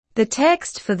The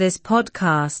text for this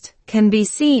podcast can be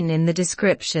seen in the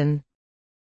description.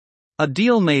 A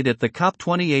deal made at the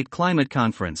COP28 climate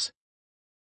conference.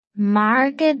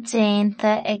 Marga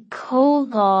déanta ag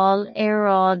comhdháil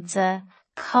aráide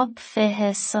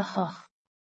COP28.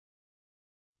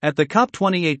 At the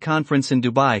COP28 conference in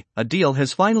Dubai, a deal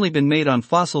has finally been made on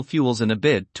fossil fuels in a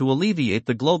bid to alleviate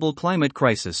the global climate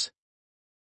crisis.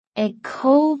 Ag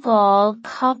comhdháil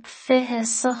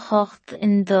COP28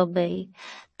 in Dubai,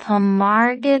 tá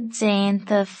marga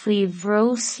déanta faoi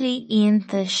bhróislí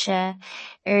iontaise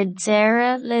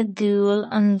deireadh le dúil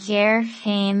an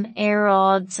ghearrchéim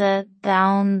aráide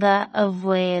dhomhanda a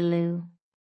bhféadfadh.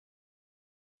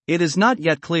 It is not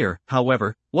yet clear,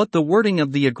 however, what the wording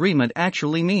of the agreement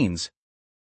actually means.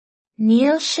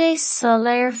 Níl sé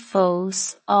soiléir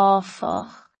fós áfach,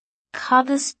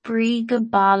 cad is brí go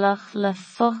ballach le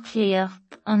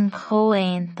fochlaíocht an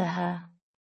chomhaontaithe.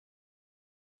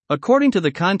 According to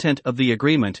the content of the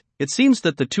agreement, it seems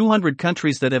that the 200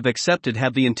 countries that have accepted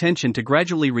have the intention to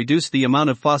gradually reduce the amount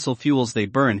of fossil fuels they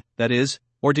burn, that is,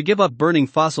 or to give up burning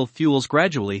fossil fuels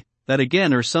gradually, that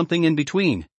again or something in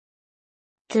between.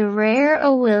 De réir a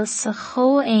bhfuil sa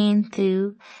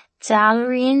chomhaontu,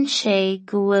 d'ealraíonn sé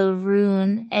go bhfuil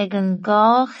rún ag an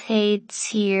 200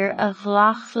 tír a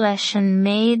ghlach leis an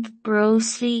méid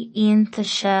bróislí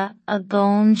iontaise a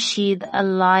gcóin siad a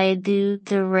laghdú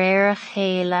de réir a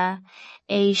chéile,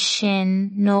 é sin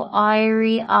nó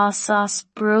éirí as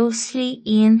bróislí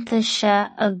iontaise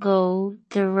a gcó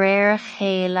de réir a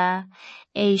chéile,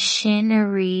 é sin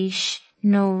arís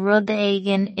nó rud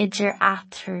éigin idir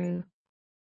athrú.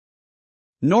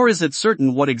 Nor is it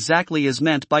certain what exactly is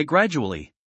meant by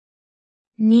gradually.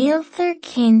 Níltar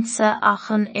cinnte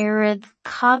ach an oiread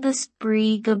cad is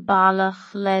brí go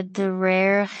ballach le de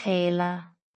réir a chéile.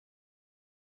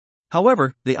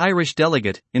 However, the Irish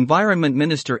delegate, Environment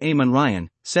Minister Eamon Ryan,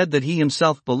 said that he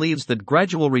himself believes that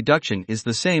gradual reduction is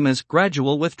the same as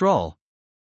gradual withdrawal.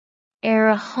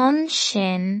 A chun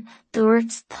sin,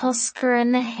 dúirt Toscaire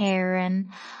na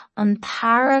hÉireann, an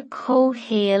tara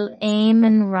comhthéal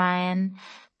Eamon Ryan,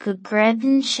 go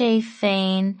greideann sé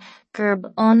féin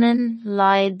gurb ionann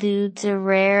laghdú de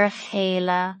réir a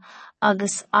chéile,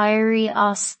 agus éirí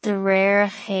as de réir a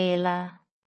chéile.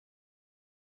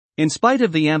 In spite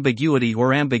of the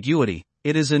ambiguity,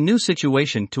 it is a new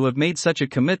situation to have made such a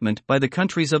commitment by the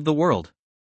countries of the world.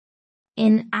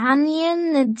 In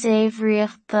ainneoin na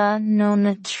déibhreaachta nó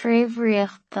na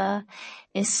tréimhreaachta,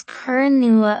 is cur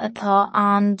nua atá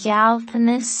an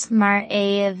gealltanas mar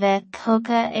é a bheith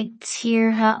tugadh ag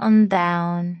tíortha an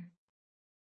domhan.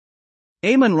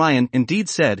 Eamon Ryan indeed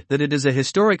said that it is a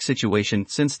historic situation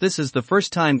since this is the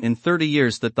first time in 30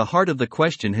 years that the heart of the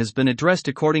question has been addressed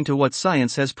according to what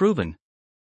science has proven.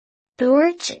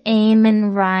 Dúirt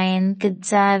Eamon Ryan go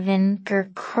deimhin gur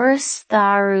cur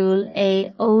stairiúil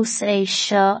é os é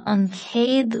seo an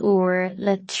chéad uair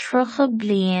le 30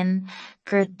 bliain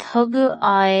gur tugadh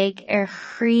aghaidh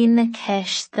chrí na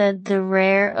ceiste de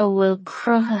réir a bhfuil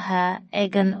cruthaithe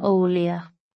ag an eolaíocht.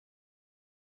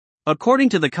 According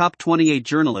to the COP28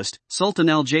 journalist, Sultan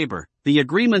Al Jaber, the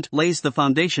agreement lays the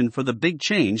foundation for the big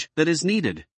change that is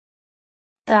needed.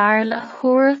 Dar le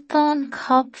thuairteán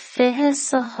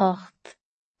COP28,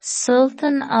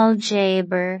 Sultan Al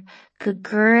Jaber go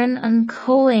gcuireann an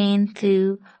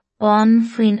comhaontú bonn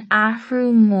faoin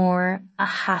athrú mór a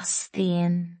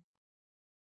theastaíonn.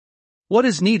 What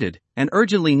is needed, and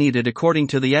urgently needed according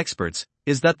to the experts,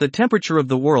 is that the temperature of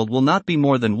the world will not be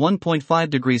more than 1.5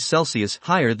 degrees Celsius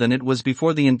higher than it was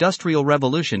before the Industrial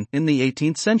Revolution in the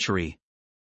 18th century.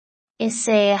 Is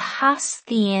é a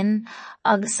theastaíonn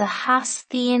agus a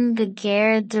theastaíonn go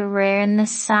géir de réir na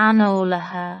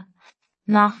saneolaithe,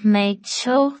 nach mbeidh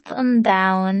teocht an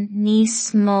domhan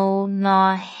níos mó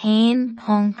ná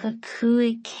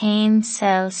 1.5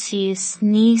 Celsius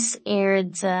níos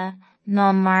airde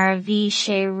ná mar bhí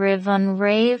sé roimh an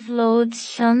réabhlóid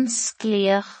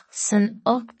thionsclaíoch san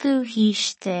 8ú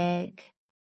haois.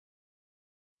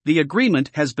 The agreement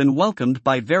has been welcomed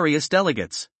by various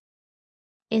delegates.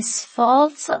 Is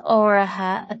fáilte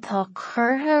áirithe atá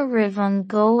curtha roimh an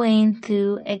comhaontú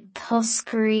ag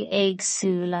toscairí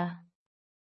éagsúla.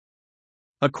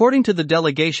 According to the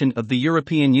delegation of the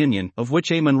European Union, of which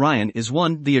Eamon Ryan is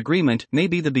one, the agreement may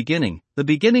be the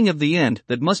beginning of the end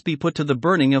that must be put to the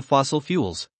burning of fossil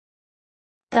fuels.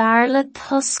 Dar le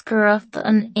toscaireacht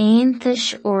an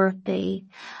Aontais Eorpaí,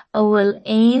 a bhfuil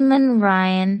Eamon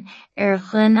Ryan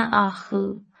dhuine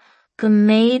acu, go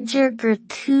méidir gur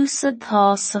tús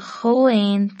atá sa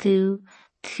comhaontú,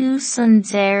 tús an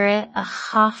deireadh a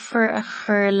chafar a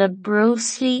chur le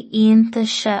breoslaí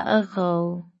iontaise a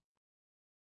gcó.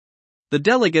 The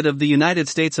delegate of the United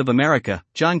States of America,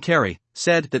 John Kerry,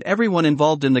 said that everyone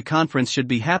involved in the conference should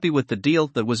be happy with the deal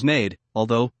that was made,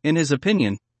 although, in his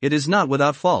opinion, it is not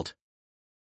without fault.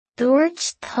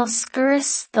 Dúirt Toscair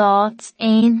Stát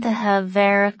Aontaithe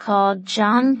Mheiriceá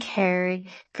John Kerry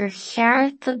gur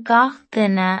cheart a gach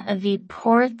duine a bhí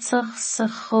páirteach sa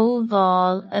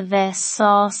chomhdháil a bheith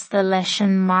sásta leis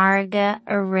an margadh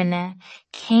a rinne,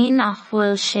 cé nach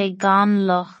bhfuil sé gan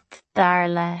lucht dar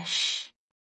leis.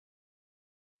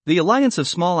 The Alliance of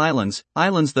Small Islands,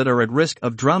 islands that are at risk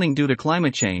of drowning due to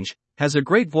climate change, has a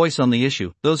great voice on the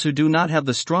issue, those who do not have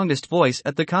the strongest voice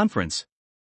at the conference.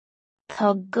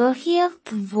 Tá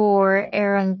guthaíocht mhór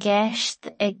an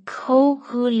gceist ag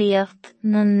comhghuaillíocht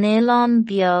na nOileán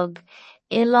beag,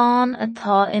 Oileán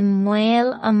atá I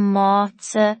mbaol an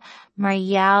máta mar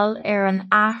gheall an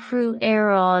athrú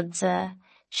aeráide,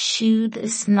 siúd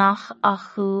is nach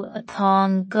acu atá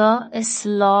an gcó is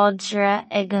láidre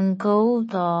ag an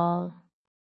gcomhdháil.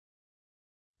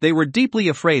 They were deeply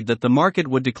afraid that the market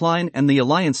would decline, and the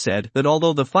alliance said that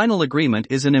although the final agreement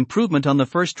is an improvement on the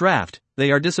first draft,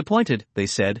 they are disappointed, they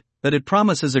said, that it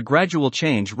promises a gradual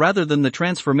change rather than the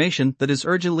transformation that is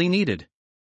urgently needed.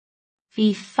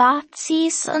 Bhí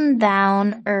fatsaíos an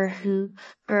domhan orthu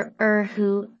gur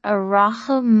orthu a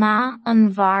racha maith an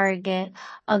bharge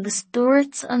agus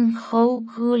dúirt an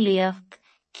comhghuaillíocht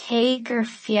cé gur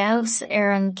feabhas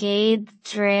an gcéad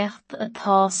dréacht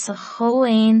atá sa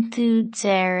chomhaontu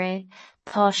deireadh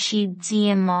tá siad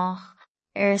díomach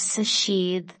sa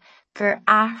siad gur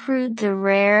athrú de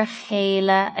réir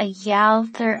chéile a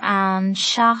ghealltar ann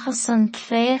seachas an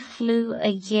cléichlú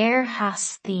a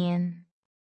dhearrthastaíonn.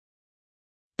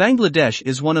 Bangladesh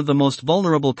is one of the most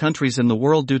vulnerable countries in the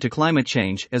world due to climate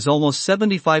change, as almost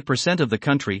 75% of the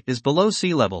country is below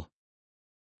sea level.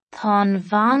 Tá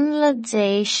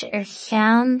Bangladesh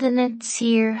cheann de na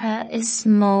tíortha is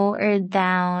mó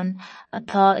domhan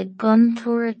atá I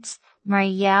gcontúirt mar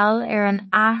gheall an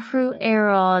athrú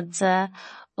aeráide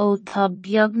ó tá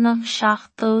beagnach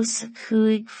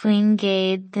 75 faoin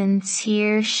gcéad den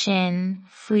tír sin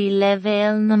faoi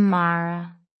leibhéal na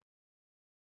mara.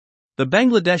 The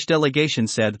Bangladesh delegation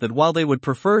said that while they would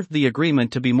prefer the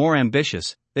agreement to be more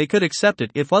ambitious, they could accept it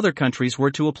if other countries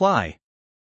were to apply.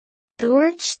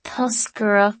 Dúirt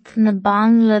toscaireacht na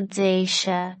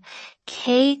Bangladeshe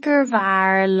cé gur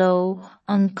bhfear leo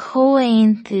an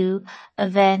comhaontú a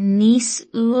bheith níos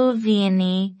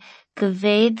uallmhaoinaí go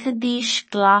bhféadfaidís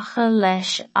ghlacha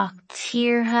leis ach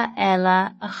tíortha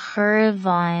eile a chur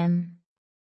bhaim.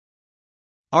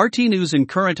 RT News and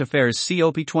Current Affairs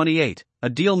COP28, a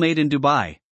deal made in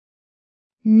Dubai.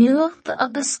 Nuacht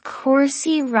agus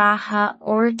cuasaí ratha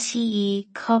RTE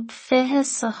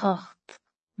COP28,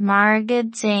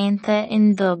 margadh déanta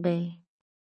in Dubai.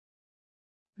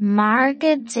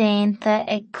 Margadh déanta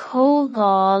ag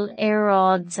comhdháil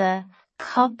aeráide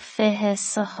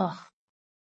COP28.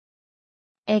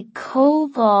 Ag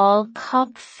comhdháil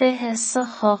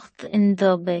COP28 in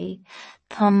Dubai,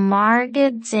 tá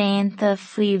margadh déanta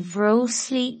faoi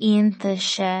bhróislí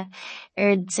iontaise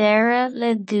deireadh le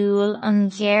dúil an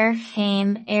ghearrchéim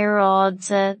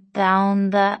aeráide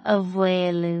dhomhanda a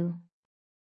bhfuilú.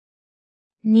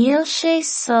 Níl sé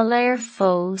soiléir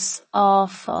fós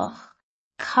áfach,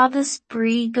 cad is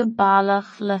brí go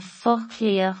ballach le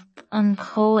fochliacht an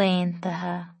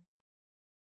comhaontaithe.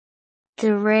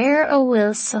 De réir a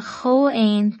bhfuil sa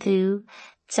comhaontú,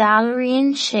 d'ealraíonn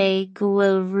sé go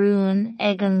bhfuil rún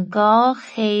ag an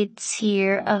 200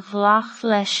 tír a ghlach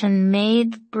leis an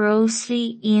méid bróislí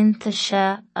iontaise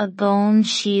a gcóin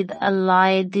siad a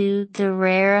laghdú de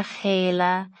réir a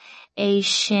chéile, é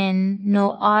sin nó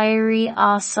éirí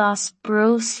as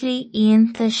bróislí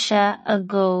iontaise a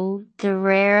ggó de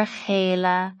réir a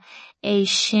chéile, é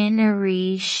sin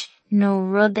arís nó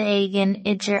rud éigin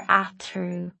idir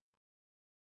athrú.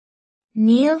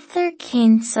 Níltar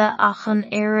cinnte ach an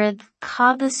oiread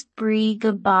cad is brí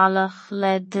go ballach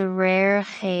le de réir a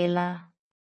chéile.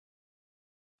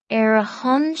 A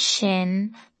chun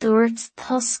sin, dúirt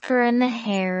toscair na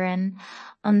hÉireann,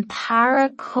 an tara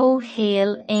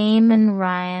comhghaol Eamon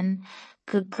Ryan,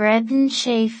 go greideann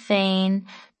sé féin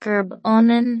gurb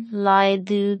ionann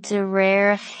laghdú de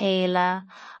réir a chéile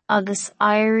agus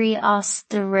éirí as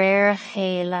de réir a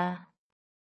chéile.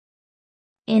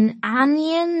 In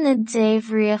ainneoin na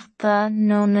déibhríochta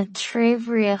nó na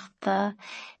tréimhríochta,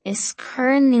 is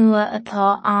cur nua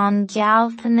atá an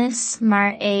gealltanas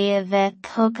mar é a bheith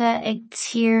tugadh ag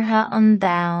tíortha an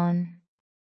domhan.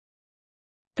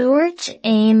 Dúirt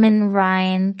Eamon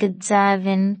Ryan go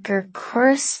deimhin gur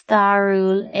cur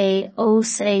stairiúil é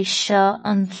os é seo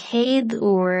an chéad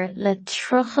uair le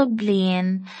 30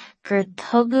 bliain gur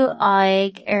tugadh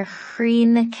aghaidh ar chrí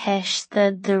na ceiste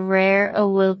de réir a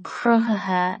bhfuil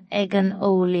cruthaithe ag an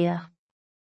eolaíocht.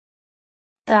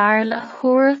 Dar le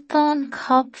huairteáin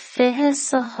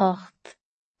COP28,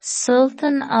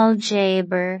 Sultan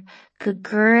Al-Jaber go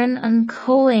gcuireann an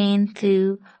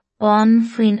comhaontú bonn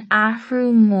faoin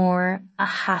athrú mór a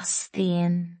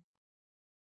theastaíonn.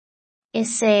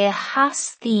 Is é a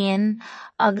theastaíonn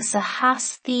agus a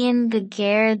theastaíonn go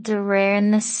géir de réir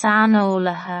na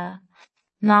saneolaithe,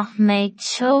 nach mbeidh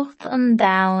teocht an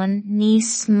domhain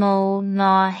níos mó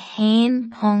ná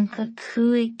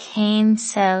 1.5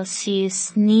 celsius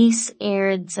níos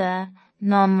airde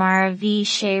ná mar bhí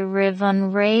sé roimh an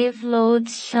réabhlóid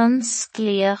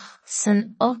thionsclaíoch san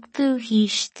 8ú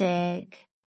haois.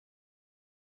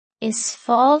 Is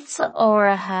fáilte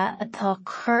áirithe atá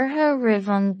curtha roimh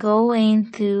an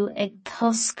comhaontú ag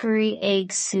toscairí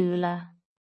éagsúla.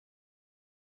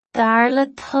 Dar le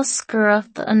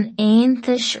toscaireacht an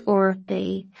Aontais Eorpaí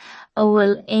a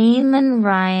bhfuil Eamon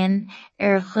Ryan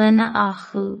ar dhuine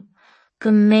acu,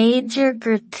 go méidir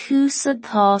gur tús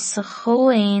atá sa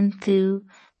comhaontú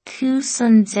tús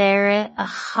an deireadh a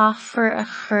chafar a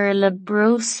chur le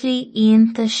breoslaí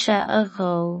iontaise a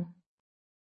ghabh.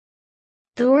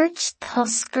 Dúirt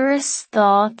toscair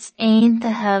Stát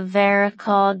Aontaithe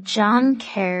Mheiriceá John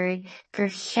Kerry gur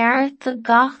cheart a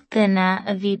gach duine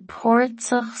a bhí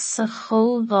páirteach sa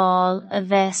chomhdháil a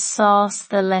bheith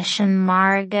sásta leis an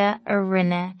margadh a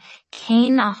rinne cé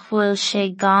nach bhfuil sé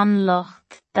gan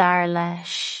lucht dar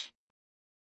leis.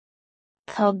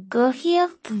 Tá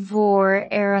gcuthaíocht mhór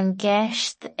ar an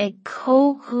gceist ag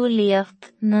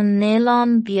comhghuaillíocht na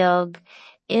nOileán beag,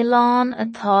 Oileán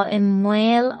atá i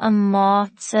mbaol an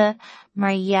máta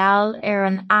mar gheall ar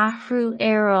an athrú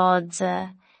aeráide,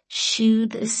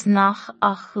 siúd is nach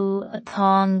acu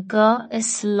atá an gcutha is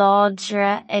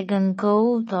láidre ag an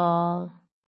gcomhdháil.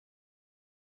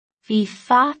 Bhí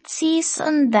faitís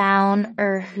an domhain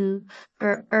orthu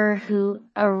gur orthu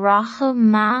a racha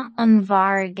maith an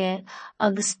bharge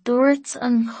agus dúirt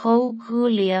an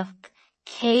comhghuaillíocht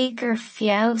cé gur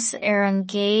feabhas ar an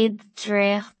gcéad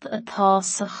dréacht atá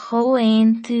sa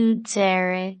comhaontú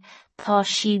deireadh tá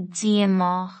siad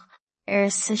díomach ar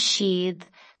sa siad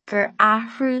gur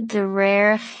athrú de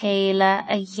réir chéile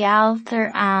a ghealltar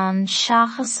ann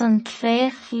seachas an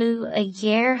cléachlú a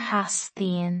dhéar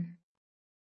theastaíonn.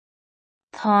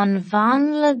 Tá an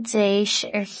Bangladesh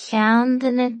ar cheann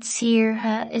de na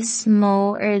tíortha is mó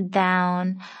ar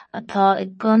domhan atá i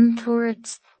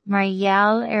gcontúirt mar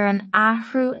gheall ar an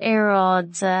athrú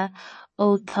aeráide ó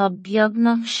tá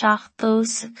beagnach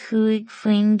 75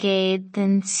 faoin gcéad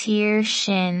den tír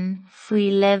sin faoi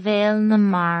leibhéal na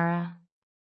mara.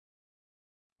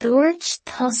 Dúirt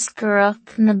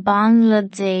toscaireacht na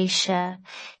Bangladesha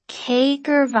cé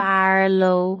gur bhfear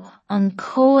leo an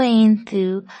comhaontú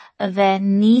a bheith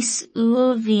níos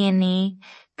uallmhaoinaí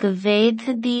go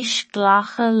bhféadfadís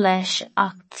ghlacha leis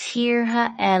ach tíortha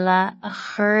eile a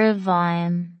chur i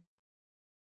bhfeidhm.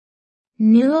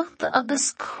 Nuacht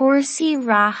agus cúrsaí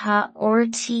ratha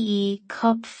RTE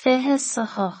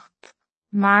COP28,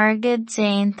 Margaret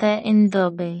déanta in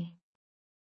Dubai.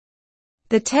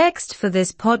 The text for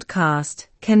this podcast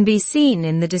can be seen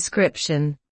in the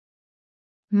description.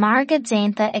 Margaret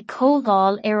déanta ag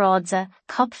comhdháil aeráide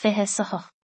COP28.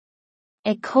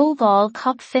 Ag comhdháil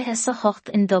COP28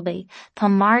 in Dubai, tá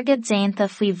Margaret déanta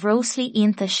faoi bhróslaí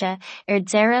iontaise ar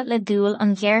deireadh le dúil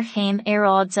an ghearrchéim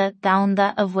aeráide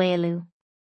dhomhanda a bhfuilú.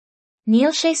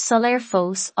 Níl sé sul ar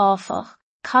fós áfach,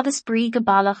 cad is brí go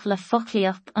bailach le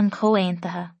fochlaíocht an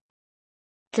comhaontaithe.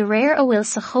 De réir a bhfuil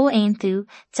sa comhaontú,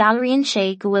 d'ealraíonn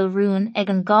sé go bhfuil rún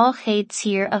ag an 200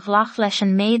 tír a ghlach leis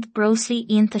an méid breoslaí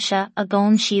iontaise a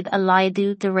gcóin siad a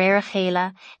laghdú de réir a chéile,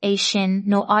 é sin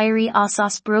nó éirí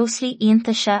as breoslaí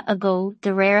iontaise a ggó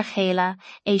de réir a chéile,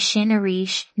 é sin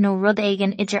arís nó rud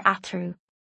éigin idir athrú.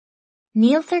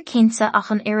 Níltar cinnte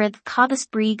ach an oiread cad is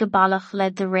brí go bailach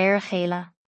le de réir a chéile.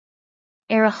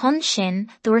 Ar a chun sin,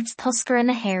 dúirt toscaire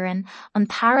na hÉireann, an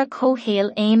tara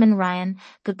comhthéal Eamon Ryan,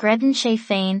 go greideann sé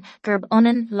féin gurb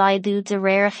ionann laghdú de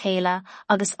réir a chéile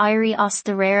agus éirí as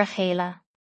de réir a chéile.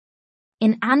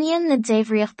 In ainneoin na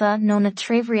déibhríochta nó na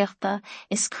tréimhríochta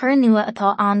is cur nua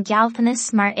atá an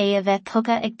gealltanas mar é a bheith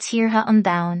tugadh ag tíortha an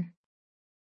domhain.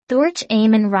 Dúirt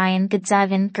Eamon Ryan go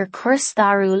deimhin gur cur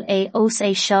stairiúil é os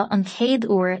é seo an 100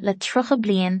 uair le 30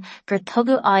 bliain gur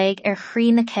tugadh aghaidh ar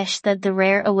chrí na ceiste de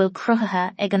réir a bhfuil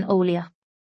cruthaithe ag an eolaíocht.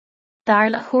 Dar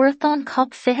le huairteáin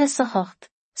COP28,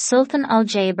 Sultan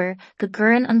Al-Jaber go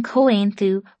gcuireann an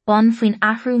comhaontú bonn faoin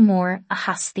athrú mór a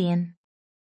theastaíonn.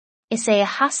 Is é a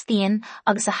theastaíonn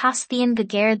agus a theastaíonn go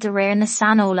géir de réir na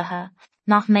saneolaithe,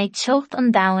 nach méid teocht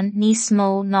an domhan níos mó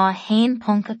ná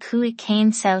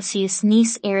 1.5 Celsius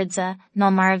níos airde ná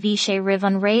mar bhí sé roimh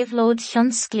an réabhlóid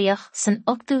thionsclaíoch san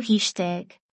 8ú haois.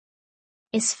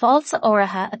 Is fáilte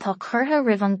áirithe atá curtha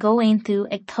roimh an gcomhaontú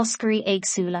ag toscairí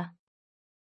éagsúla.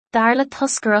 Darla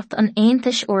toscaireacht an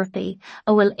Aontais Eorpaí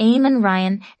a bhfuil éimeann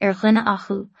Ryan ar dhuine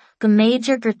acu, go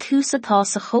méidir gur tús atá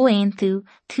sa chomhaontú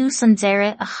tús an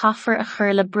deireadh a chafar a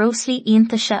chur le broslaí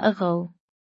iontaise a gho.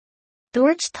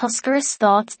 Dúirt toscaire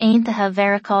Stát Aontaithe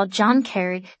Mheiriceá John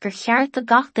Kerry gur cheart a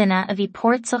gach duine a bhí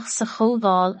póirteach sa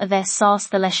chomhdháil a bheith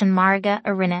sásta leis an marga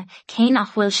a rinne cén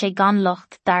ach bhfuil sé gan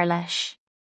lucht dar leis.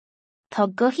 Tá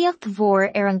guthaíocht mhór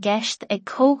ar an gceist ag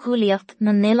comhghuaillíocht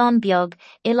na nOileán beag,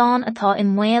 Oileán atá i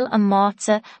mbaol an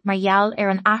máta mar gheall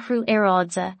ar an athrú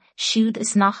aeráide, siúd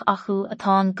is nach acu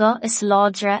atá an go is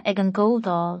láidre ag an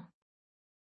gcomhdháil.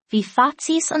 Bhí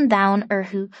fatsíos an domhan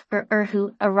orthu gur orthu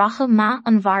a racha maith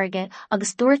an bharge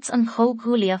agus dúirt an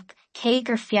comhghuaillíocht cé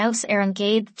gur feabhas ar an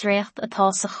gcéad dréacht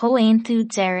atá sa chomhaontú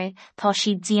deireadh tá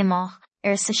siad díomach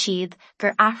ar sa siad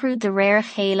gur athrú de réir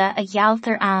chéile a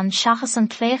ghealltar ann seachas an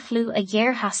cléachlú a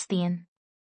dhéar hastíonn.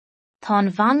 Tá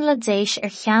an Bangladesh ar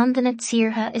cheann de na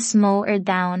tíortha is mó ar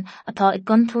domhan atá i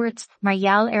gcontúirt mar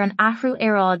gheall ar an athrú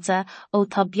aeráide ó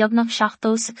tá beagnach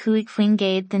 75 faoin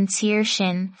gcéad den tír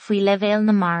sin faoi leibhéal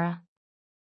na mara.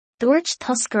 Dúirt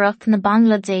toscaireacht na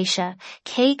Bangladesha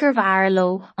cé gur bhfear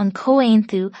leo an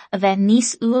comhaontú a bheith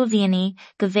níos uallmhaoinaí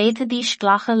go bhféadfaidís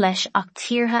ghlacha leis ach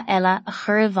tíortha eile a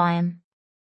chur i bhfeidhm.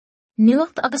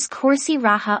 Nuacht agus cuasaí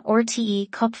ratha RTE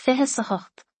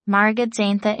COP28 marga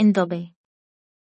déanta in Dubai.